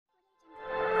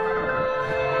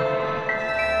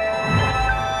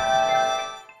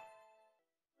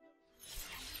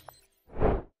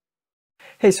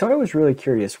Hey, so I was really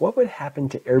curious, what would happen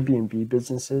to Airbnb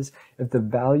businesses if the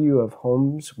value of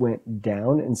homes went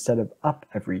down instead of up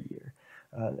every year?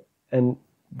 And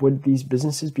would these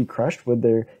businesses be crushed? Would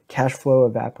their cash flow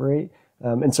evaporate?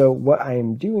 And so what I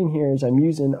am doing here is I'm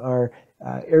using our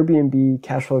Airbnb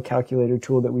cash flow calculator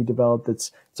tool that we developed.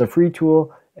 It's a free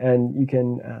tool, and you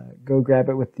can go grab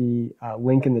it with the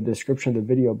link in the description of the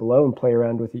video below and play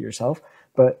around with it yourself.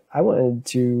 But I wanted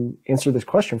to answer this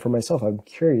question for myself. I'm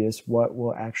curious what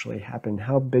will actually happen,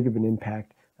 how big of an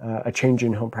impact a change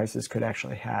in home prices could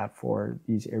actually have for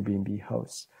these Airbnb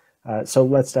hosts. So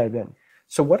let's dive in.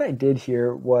 So what I did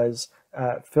here was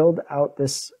filled out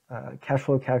this cash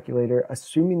flow calculator,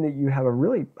 assuming that you have a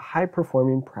really high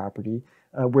performing property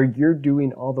where you're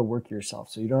doing all the work yourself.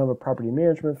 So you don't have a property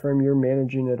management firm, you're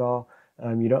managing it all.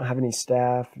 You don't have any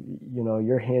staff,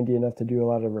 you're handy enough to do a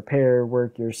lot of repair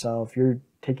work yourself. You're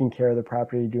taking care of the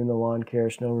property, doing the lawn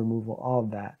care, snow removal, all of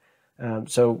that.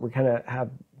 So we have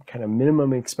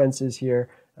minimum expenses here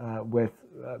with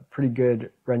pretty good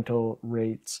rental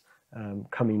rates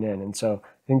coming in. And so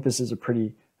I think this is a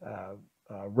pretty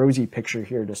rosy picture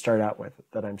here to start out with,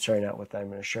 that I'm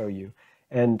going to show you.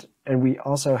 And we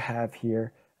also have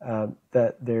here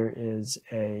that there is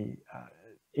a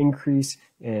increase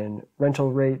in rental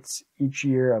rates each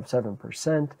year of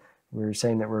 7%. We're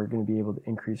saying that we're going to be able to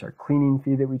increase our cleaning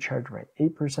fee that we charge by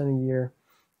 8% a year,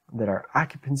 that our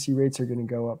occupancy rates are going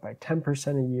to go up by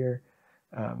 10% a year.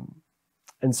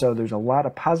 And so there's a lot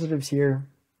of positives here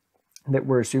that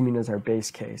we're assuming as our base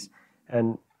case.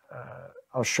 And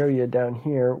I'll show you down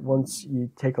here once you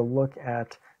take a look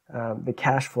at the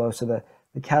cash flow. So the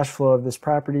cash flow of this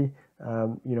property,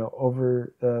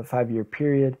 over the 5-year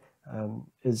period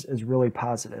is really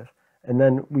positive. And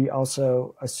then we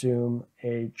also assume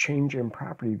a change in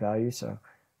property value. So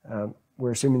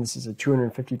we're assuming this is a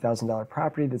 $250,000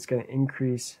 property that's going to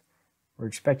increase. We're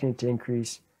expecting it to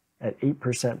increase at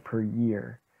 8% per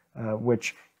year,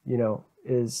 which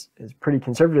is pretty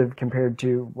conservative compared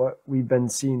to what we've been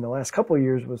seeing the last couple of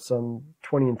years with some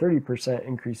 20 and 30%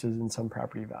 increases in some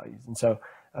property values. And so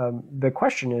the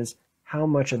question is, how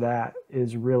much of that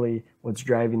is really what's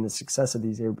driving the success of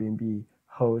these Airbnb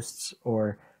hosts,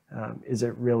 or is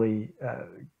it really,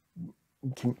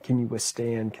 can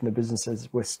the businesses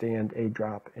withstand a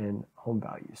drop in home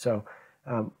value? So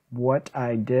what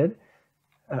I did,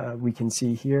 we can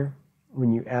see here,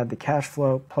 when you add the cash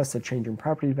flow plus the change in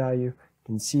property value, you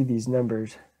can see these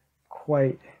numbers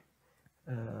quite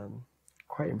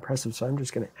impressive. So I'm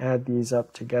just going to add these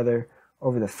up together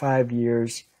over the 5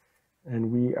 years,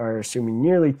 and we are assuming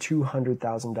nearly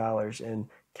 $200,000 in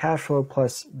cash flow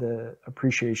plus the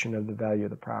appreciation of the value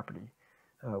of the property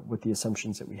with the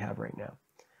assumptions that we have right now.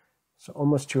 So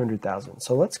almost 200,000.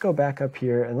 So let's go back up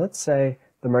here and let's say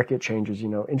the market changes.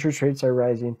 Interest rates are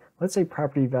rising. Let's say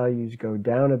property values go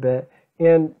down a bit,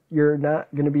 and you're not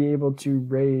going to be able to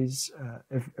raise,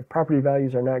 if property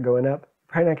values are not going up, you're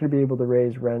probably not going to be able to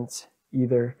raise rents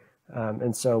either.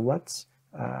 And so let's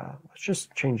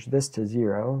just change this to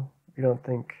 0. We don't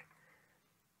think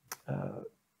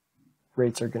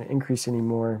rates are going to increase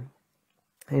anymore,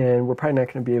 and we're probably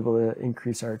not going to be able to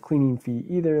increase our cleaning fee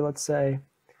either. Let's say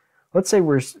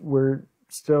we're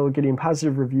still getting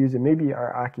positive reviews, and maybe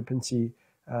our occupancy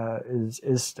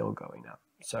is still going up.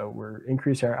 So we're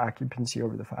increasing our occupancy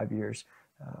over the 5 years.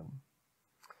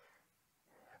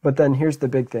 But then here's the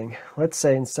big thing. Let's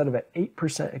say instead of an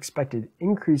 8% expected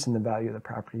increase in the value of the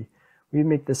property, we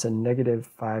make this a negative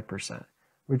 5%,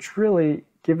 which really,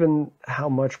 given how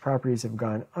much properties have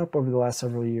gone up over the last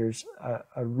several years,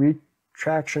 a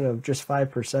retraction of just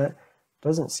 5%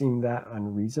 doesn't seem that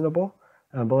unreasonable.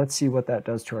 But let's see what that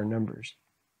does to our numbers.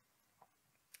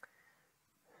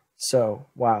 So,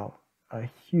 wow, a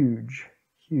huge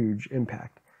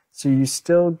impact. So you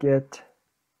still get,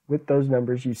 with those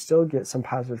numbers, you still get some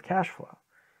positive cash flow.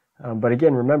 But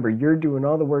again, remember, you're doing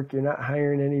all the work. You're not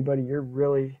hiring anybody. You're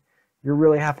really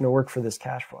having to work for this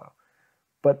cash flow.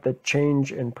 But the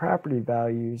change in property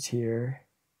values here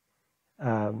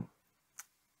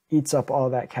eats up all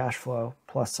that cash flow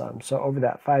plus some. So over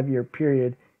that 5-year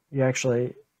period,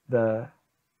 the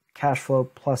cash flow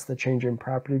plus the change in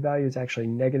property value is actually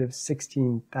negative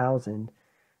 16,000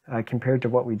 compared to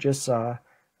what we just saw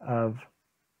of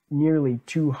nearly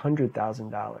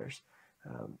 $200,000.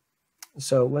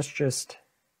 So let's just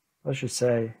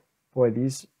say, boy,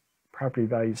 these property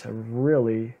values have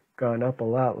really gone up a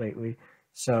lot lately.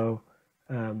 So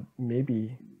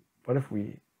maybe what if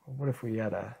we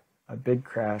had a big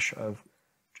crash of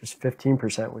just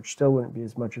 15%, which still wouldn't be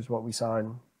as much as what we saw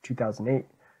in 2008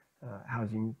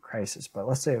 housing crisis, but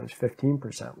let's say it was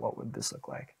 15%. What would this look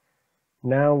like?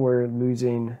 Now we're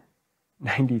losing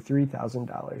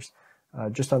 $93,000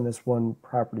 just on this one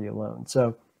property alone.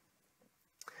 So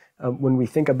when we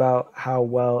think about how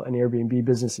well an Airbnb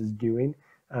business is doing,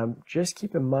 just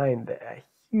keep in mind that a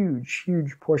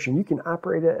huge portion, you can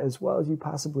operate it as well as you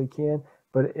possibly can,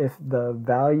 but if the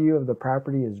value of the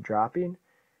property is dropping,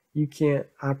 you can't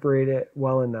operate it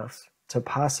well enough to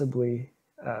possibly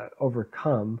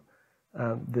overcome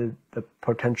the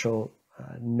potential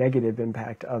negative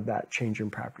impact of that change in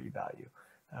property value.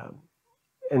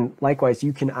 And likewise,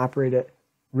 you can operate it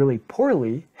really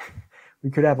poorly. We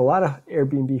could have a lot of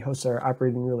Airbnb hosts that are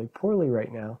operating really poorly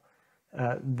right now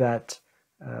that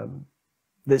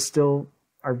still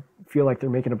feel like they're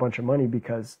making a bunch of money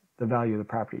because the value of the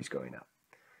property is going up.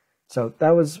 So that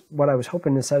was what I was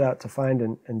hoping to set out to find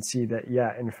and see that,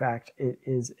 yeah, in fact, it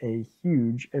is a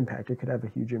huge impact. It could have a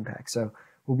huge impact. So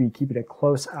we'll be keeping a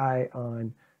close eye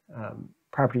on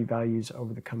property values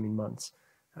over the coming months.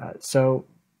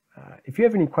 If you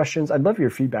have any questions, I'd love your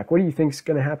feedback. What do you think is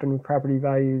going to happen with property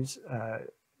values?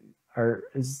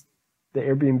 Is the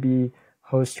Airbnb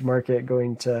host market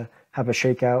going to have a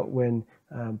shakeout when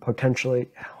potentially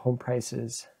home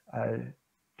prices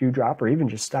do drop or even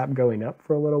just stop going up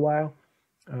for a little while?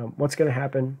 What's going to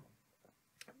happen?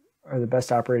 Are the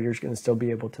best operators going to still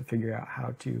be able to figure out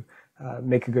how to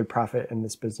make a good profit in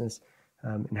this business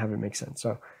and have it make sense?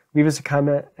 So leave us a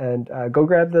comment and go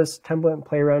grab this template and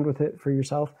play around with it for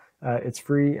yourself. It's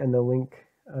free, and the link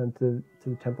to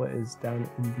the template is down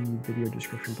in the video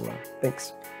description below.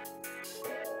 Thanks.